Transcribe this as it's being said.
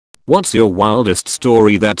What's your wildest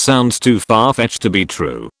story that sounds too far-fetched to be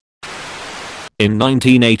true? In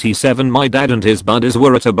 1987 my dad and his buddies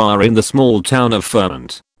were at a bar in the small town of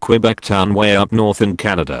Fermont, Quebec town way up north in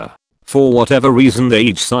Canada. For whatever reason they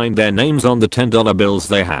each signed their names on the $10 bills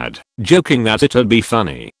they had, joking that it'd be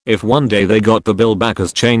funny if one day they got the bill back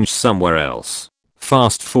as change somewhere else.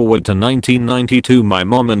 Fast forward to 1992, my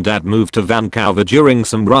mom and dad moved to Vancouver during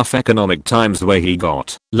some rough economic times where he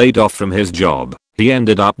got laid off from his job. He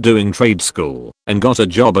ended up doing trade school and got a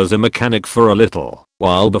job as a mechanic for a little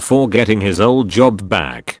while before getting his old job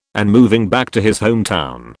back and moving back to his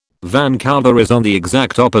hometown. Vancouver is on the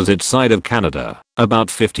exact opposite side of Canada,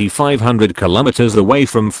 about 5,500 kilometers away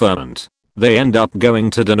from Fermont. They end up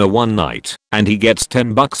going to dinner one night and he gets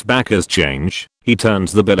 $10 back as change. He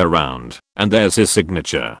turns the bill around and there's his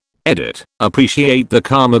signature. Edit. Appreciate the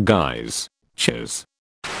karma, guys. Cheers.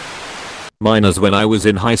 Mine is when I was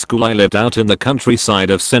in high school. I lived out in the countryside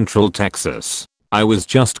of central Texas. I was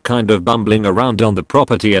just kind of bumbling around on the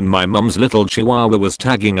property and my mom's little chihuahua was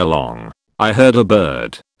tagging along. I heard a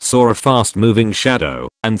bird, saw a fast moving shadow,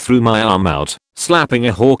 and threw my arm out, slapping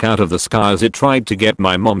a hawk out of the sky as it tried to get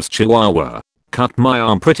my mom's chihuahua. Cut my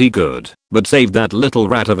arm pretty good, but saved that little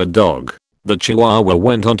rat of a dog. The chihuahua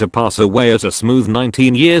went on to pass away at a smooth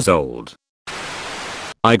 19 years old.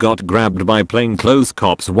 I got grabbed by plainclothes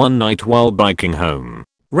cops one night while biking home.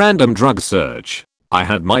 Random drug search. I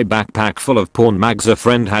had my backpack full of porn mags a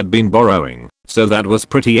friend had been borrowing, so that was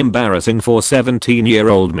pretty embarrassing for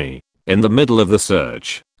 17-year-old me. In the middle of the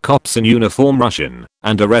search, cops in uniform rush in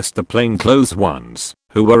and arrest the plainclothes ones,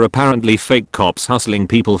 who were apparently fake cops hustling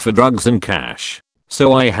people for drugs and cash.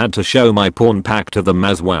 So I had to show my porn pack to them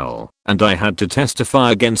as well, and I had to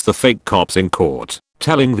testify against the fake cops in court,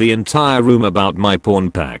 telling the entire room about my porn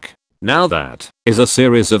pack. Now that is a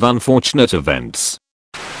series of unfortunate events.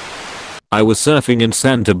 I was surfing in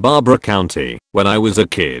Santa Barbara County when I was a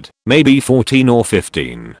kid, maybe 14 or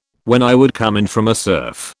 15. When I would come in from a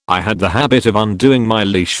surf, I had the habit of undoing my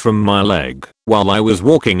leash from my leg while I was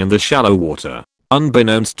walking in the shallow water.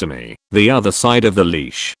 Unbeknownst to me, the other side of the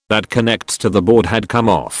leash that connects to the board had come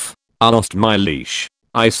off. I lost my leash.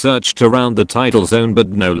 I searched around the tidal zone but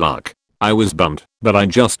no luck. I was bummed, but I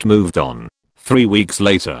just moved on. 3 weeks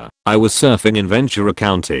later, I was surfing in Ventura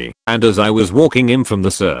County, and as I was walking in from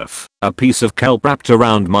the surf, a piece of kelp wrapped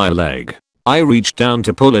around my leg. I reached down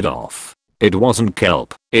to pull it off. It wasn't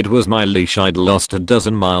kelp, it was my leash I'd lost a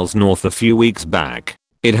dozen miles north a few weeks back.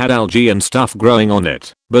 It had algae and stuff growing on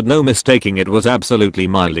it, but no mistaking, it was absolutely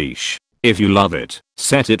my leash. If you love it,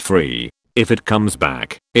 set it free. If it comes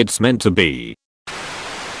back, it's meant to be.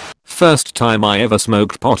 First time I ever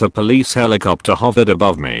smoked pot, a police helicopter hovered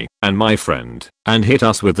above me and my friend and hit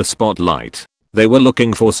us with the spotlight. They were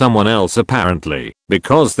looking for someone else apparently,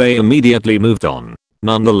 because they immediately moved on.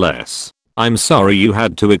 Nonetheless, I'm sorry you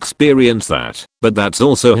had to experience that, but that's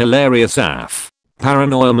also hilarious AF.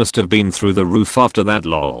 Paranoia must have been through the roof after that,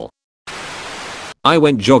 lol. I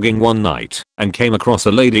went jogging one night and came across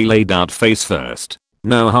a lady laid out face first.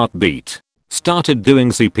 No heartbeat. Started doing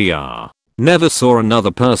CPR. Never saw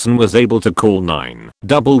another person was able to call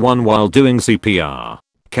 911 while doing CPR.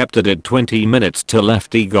 Kept it at 20 minutes till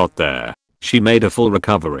FD got there. She made a full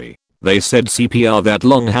recovery. They said CPR that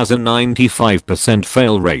long has a 95%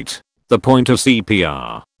 fail rate. The point of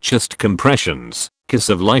CPR, chest compressions, kiss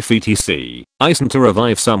of life etc. isn't to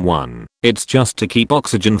revive someone, it's just to keep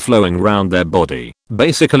oxygen flowing around their body.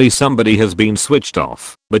 Basically somebody has been switched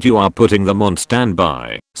off, but you are putting them on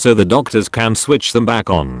standby, so the doctors can switch them back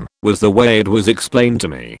on, was the way it was explained to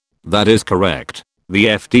me. That is correct. The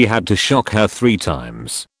FD had to shock her 3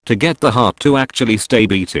 times to get the heart to actually stay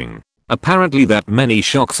beating. Apparently that many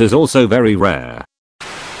shocks is also very rare.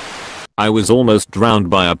 I was almost drowned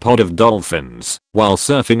by a pod of dolphins while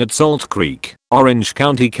surfing at Salt Creek, Orange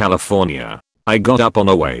County, California. I got up on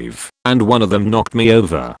a wave and one of them knocked me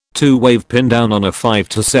over. 2 wave pin down on a 5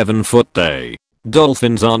 to 7 foot day.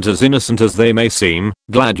 Dolphins aren't as innocent as they may seem.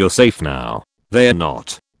 Glad you're safe now. They're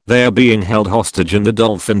not. They are being held hostage and the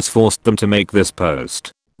dolphins forced them to make this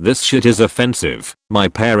post. This shit is offensive. My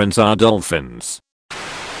parents are dolphins.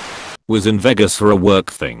 Was in Vegas for a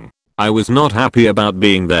work thing. I was not happy about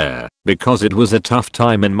being there because it was a tough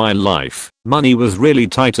time in my life. Money was really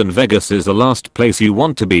tight and Vegas is the last place you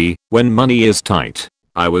want to be when money is tight.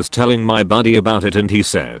 I was telling my buddy about it and he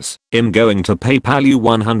says, "I'm going to PayPal you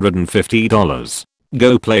 $150.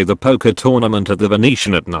 Go play the poker tournament at the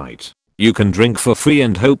Venetian at night. You can drink for free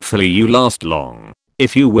and hopefully you last long.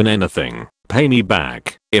 If you win anything, pay me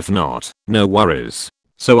back. If not, no worries."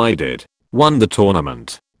 So I did. Won the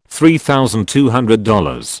tournament.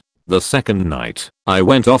 $3,200. The second night, I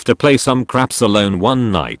went off to play some craps alone one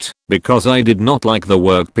night because I did not like the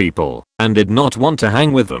work people and did not want to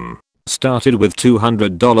hang with them. Started with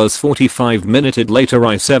 $200, 45 minutes later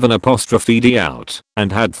I 7'd out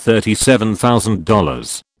and had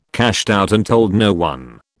 $37,000. Cashed out and told no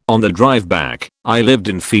one. On the drive back, I lived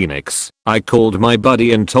in Phoenix. I called my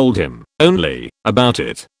buddy and told him only about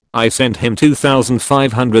it. I sent him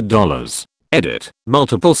 $2,500. Edit.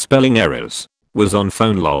 Multiple spelling errors. Was on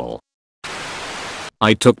phone lol.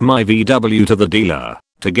 I took my VW to the dealer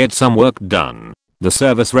to get some work done. The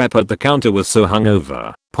service rep at the counter was so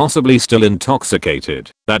hungover, possibly still intoxicated,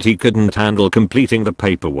 that he couldn't handle completing the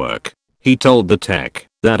paperwork. He told the tech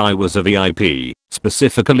that I was a VIP,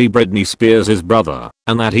 specifically Britney Spears' brother,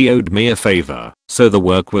 and that he owed me a favor. So the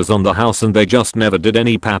work was on the house and they just never did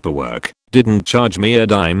any paperwork, didn't charge me a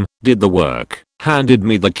dime, did the work, handed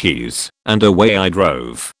me the keys, and away I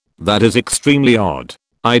drove. That is extremely odd.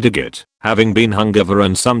 I dig it. Having been hungover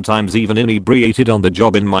and sometimes even inebriated on the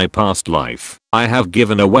job in my past life, I have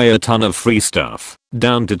given away a ton of free stuff,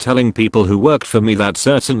 down to telling people who worked for me that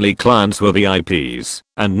certainly clients were VIPs,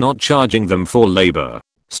 and not charging them for labor.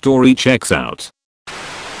 Story checks out.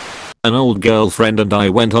 An old girlfriend and I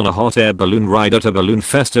went on a hot air balloon ride at a balloon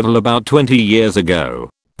festival about 20 years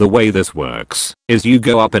ago. The way this works is you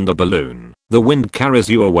go up in the balloon, the wind carries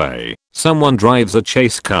you away, someone drives a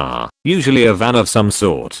chase car, usually a van of some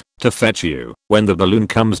sort, to fetch you when the balloon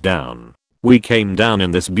comes down. We came down in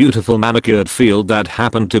this beautiful manicured field that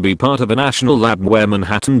happened to be part of a national lab where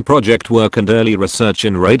Manhattan Project work and early research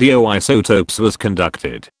in radioisotopes was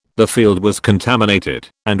conducted. The field was contaminated,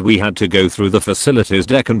 and we had to go through the facility's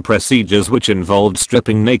deck and procedures which involved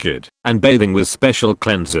stripping naked and bathing with special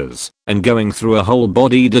cleansers and going through a whole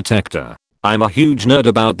body detector. I'm a huge nerd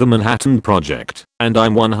about the Manhattan Project, and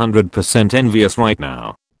I'm 100% envious right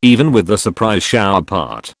now, even with the surprise shower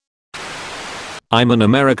part. I'm an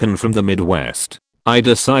American from the Midwest. I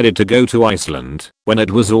decided to go to Iceland when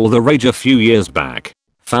it was all the rage a few years back.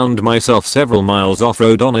 Found myself several miles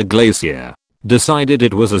off-road on a glacier. Decided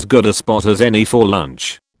it was as good a spot as any for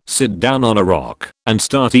lunch. Sit down on a rock and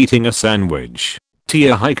start eating a sandwich.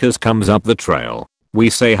 Tier hikers comes up the trail.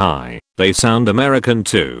 We say hi. They sound American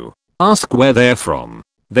too. Ask where they're from.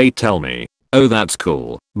 They tell me, oh that's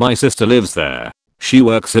cool, my sister lives there. She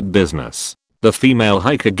works at business. The female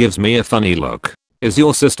hiker gives me a funny look. Is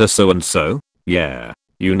your sister so and so? Yeah.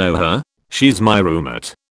 You know her? She's my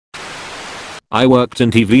roommate. I worked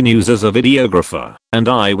in TV news as a videographer, and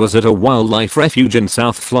I was at a wildlife refuge in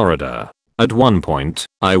South Florida. At one point,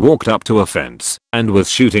 I walked up to a fence and was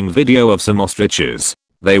shooting video of some ostriches.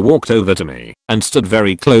 They walked over to me and stood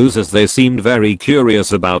very close as they seemed very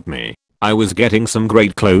curious about me. I was getting some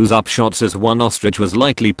great close-up shots as one ostrich was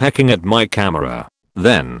lightly pecking at my camera.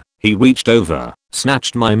 Then, he reached over,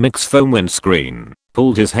 snatched my mix foam windscreen,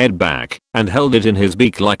 pulled his head back, and held it in his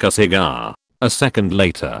beak like a cigar. A second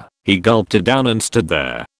later, he gulped it down and stood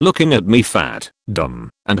there, looking at me fat,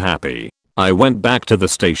 dumb, and happy. I went back to the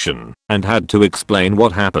station and had to explain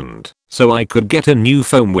what happened so I could get a new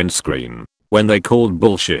foam windscreen. When they called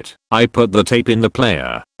bullshit, I put the tape in the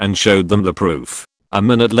player and showed them the proof. A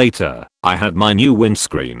minute later, I had my new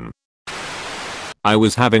windscreen. I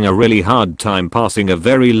was having a really hard time passing a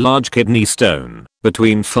very large kidney stone,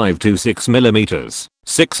 between 5 to 6 millimeters.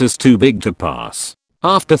 6 is too big to pass.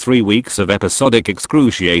 After 3 weeks of episodic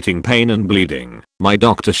excruciating pain and bleeding, my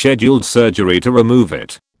doctor scheduled surgery to remove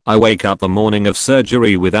it. I wake up the morning of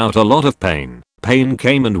surgery without a lot of pain. Pain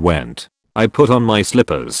came and went. I put on my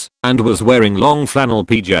slippers and was wearing long flannel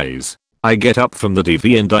PJs. I get up from the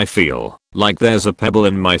TV and I feel like there's a pebble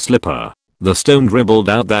in my slipper. The stone dribbled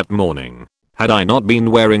out that morning. Had I not been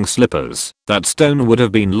wearing slippers, that stone would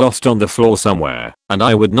have been lost on the floor somewhere, and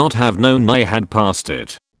I would not have known I had passed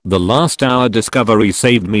it. The last hour discovery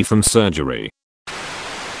saved me from surgery.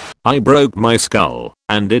 I broke my skull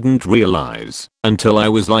and didn't realize until I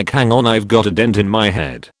was like, hang on, I've got a dent in my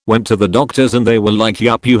head. Went to the doctors and they were like,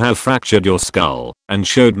 yup, you have fractured your skull, and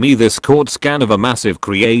showed me this CT scan of a massive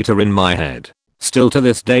crater in my head. Still to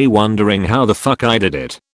this day wondering how the fuck I did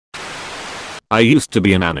it. I used to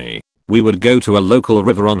be a nanny. We would go to a local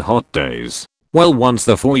river on hot days. Well, once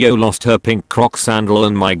the 4-year-old lost her pink Croc sandal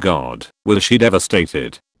and my god, was she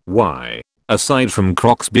devastated. Why? Aside from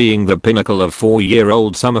Crocs being the pinnacle of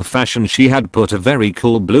 4-year-old summer fashion, she had put a very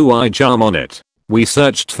cool blue eye charm on it. We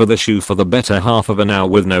searched for the shoe for the better half of an hour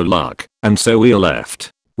with no luck, and so we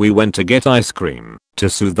left. We went to get ice cream to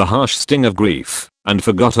soothe the harsh sting of grief, and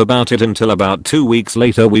forgot about it until about 2 weeks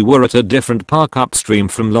later we were at a different park upstream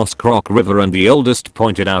from Lost Croc River and the oldest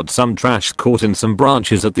pointed out some trash caught in some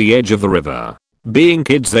branches at the edge of the river. Being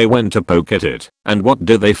kids, they went to poke at it, and what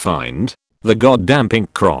did they find? The goddamn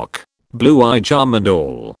pink croc. Blue-eye charm and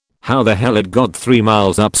all. How the hell it got 3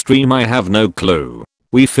 miles upstream, I have no clue.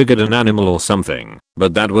 We figured an animal or something,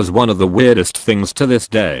 but that was one of the weirdest things to this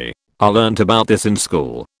day. I learnt about this in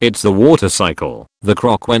school. It's the water cycle. The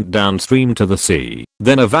croc went downstream to the sea,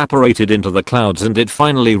 then evaporated into the clouds, and it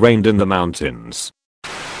finally rained in the mountains.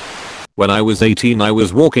 When I was 18, I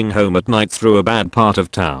was walking home at night through a bad part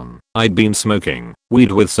of town. I'd been smoking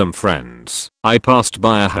weed with some friends. I passed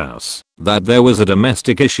by a house that there was a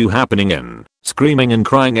domestic issue happening in, screaming and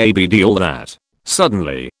crying ABD all that.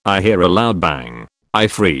 Suddenly, I hear a loud bang. I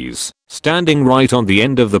freeze, standing right on the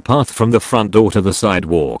end of the path from the front door to the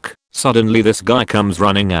sidewalk. Suddenly this guy comes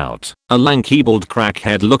running out, a lanky bald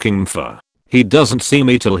crackhead looking mffer. He doesn't see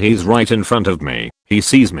me till he's right in front of me. He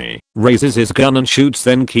sees me, raises his gun and shoots,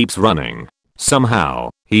 then keeps running. Somehow,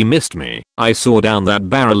 he missed me. I saw down that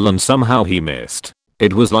barrel and somehow he missed.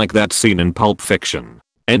 It was like that scene in Pulp Fiction.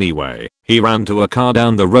 Anyway, he ran to a car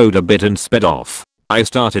down the road a bit and sped off. I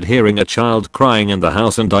started hearing a child crying in the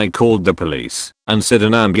house and I called the police and said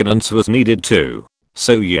an ambulance was needed too.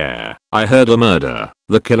 So yeah, I heard a murder.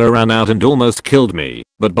 The killer ran out and almost killed me,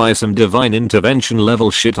 but by some divine intervention level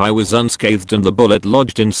shit I was unscathed and the bullet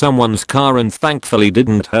lodged in someone's car and thankfully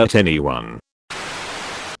didn't hurt anyone.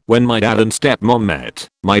 When my dad and stepmom met,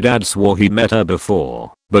 my dad swore he'd met her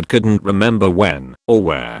before, but couldn't remember when or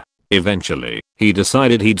where. Eventually, he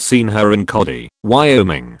decided he'd seen her in Cody,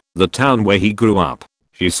 Wyoming, the town where he grew up.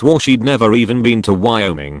 She swore she'd never even been to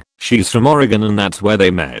Wyoming. She's from Oregon and that's where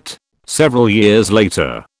they met. Several years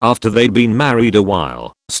later, after they'd been married a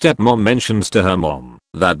while, stepmom mentions to her mom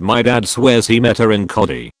that my dad swears he met her in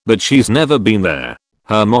Cody, but she's never been there.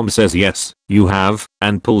 Her mom says yes, you have,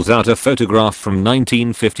 and pulls out a photograph from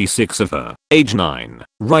 1956 of her, age 9,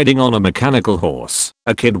 riding on a mechanical horse,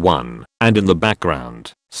 a kid 1, and in the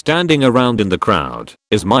background, standing around in the crowd,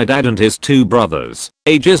 is my dad and his 2 brothers,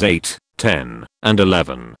 ages 8, 10, and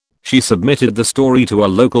 11. She submitted the story to a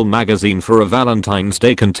local magazine for a Valentine's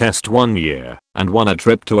Day contest one year, and won a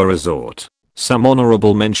trip to a resort. Some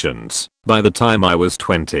honorable mentions. By the time I was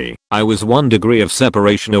 20, I was 1 degree of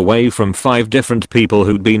separation away from 5 different people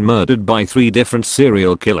who'd been murdered by 3 different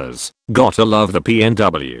serial killers. Gotta love the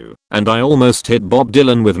PNW. And I almost hit Bob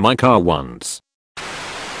Dylan with my car once.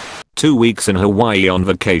 2 weeks in Hawaii on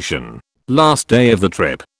vacation. Last day of the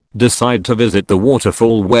trip. Decide to visit the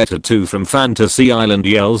waterfall where Tattoo from Fantasy Island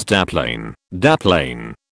yells Daplane,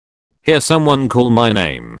 Daplane. Hear someone call my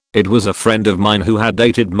name. It was a friend of mine who had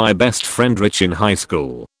dated my best friend Rich in high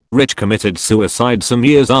school. Rich committed suicide some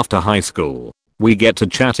years after high school. We get to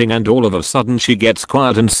chatting and all of a sudden she gets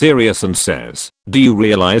quiet and serious and says, "Do you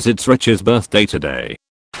realize it's Rich's birthday today?"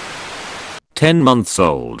 10 months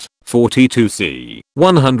old, 42C,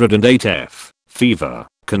 108F, fever,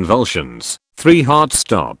 convulsions, 3 heart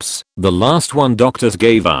stops. The last one doctors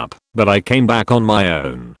gave up, but I came back on my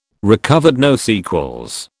own. Recovered no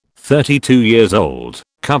sequels. 32 years old,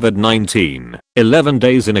 covered 19, 11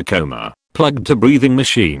 days in a coma, plugged to breathing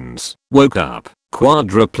machines, woke up,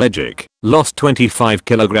 quadriplegic, lost 25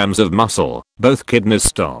 kilograms of muscle, both kidneys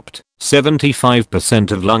stopped,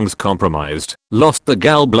 75% of lungs compromised, lost the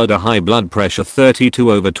gallbladder, high blood pressure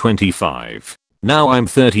 32/25. Now I'm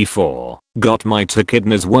 34, got my 2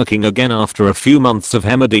 kidneys working again after a few months of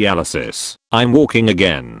hemodialysis. I'm walking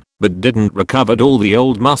again, but didn't recovered all the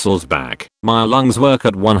old muscles back. My lungs work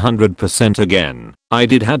at 100% again. I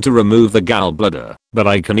did had to remove the gallbladder, but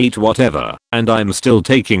I can eat whatever, and I'm still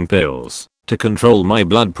taking pills to control my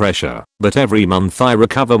blood pressure, but every month I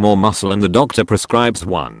recover more muscle and the doctor prescribes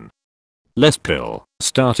 1 less pill.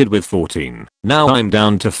 Started with 14, now I'm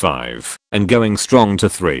down to 5, and going strong to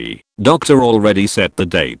 3. Doctor already set the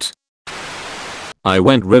date. I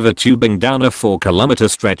went river tubing down a 4-kilometer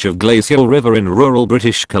stretch of glacial river in rural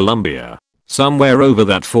British Columbia. Somewhere over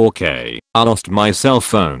that 4K, I lost my cell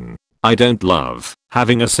phone. I don't love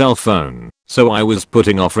having a cell phone, so I was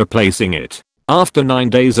putting off replacing it. After 9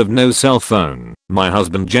 days of no cell phone, my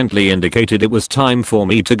husband gently indicated it was time for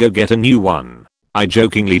me to go get a new one. I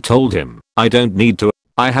jokingly told him, I don't need to.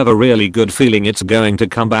 I have a really good feeling it's going to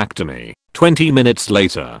come back to me. 20 minutes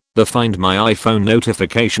later, the Find My iPhone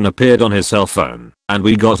notification appeared on his cell phone, and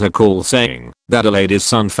we got a call saying that Adelaide's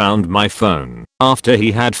son found my phone after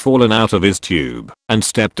he had fallen out of his tube and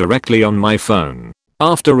stepped directly on my phone.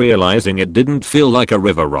 After realizing it didn't feel like a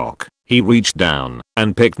river rock, he reached down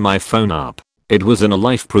and picked my phone up. It was in a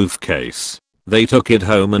life-proof case. They took it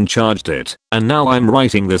home and charged it, and now I'm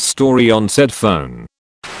writing this story on said phone.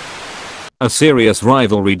 A serious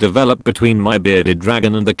rivalry developed between my bearded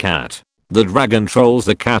dragon and the cat. The dragon trolls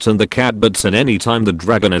the cat and the cat butts in anytime the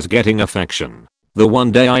dragon is getting affection. The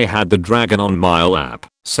one day I had the dragon on my lap,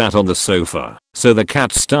 sat on the sofa, so the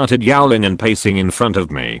cat started yowling and pacing in front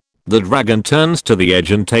of me. The dragon turns to the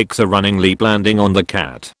edge and takes a running leap, landing on the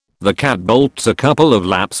cat. The cat bolts a couple of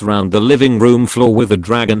laps round the living room floor with the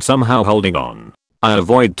dragon somehow holding on. I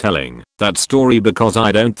avoid telling that story because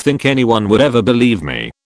I don't think anyone would ever believe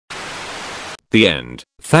me. The end.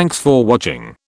 Thanks for watching.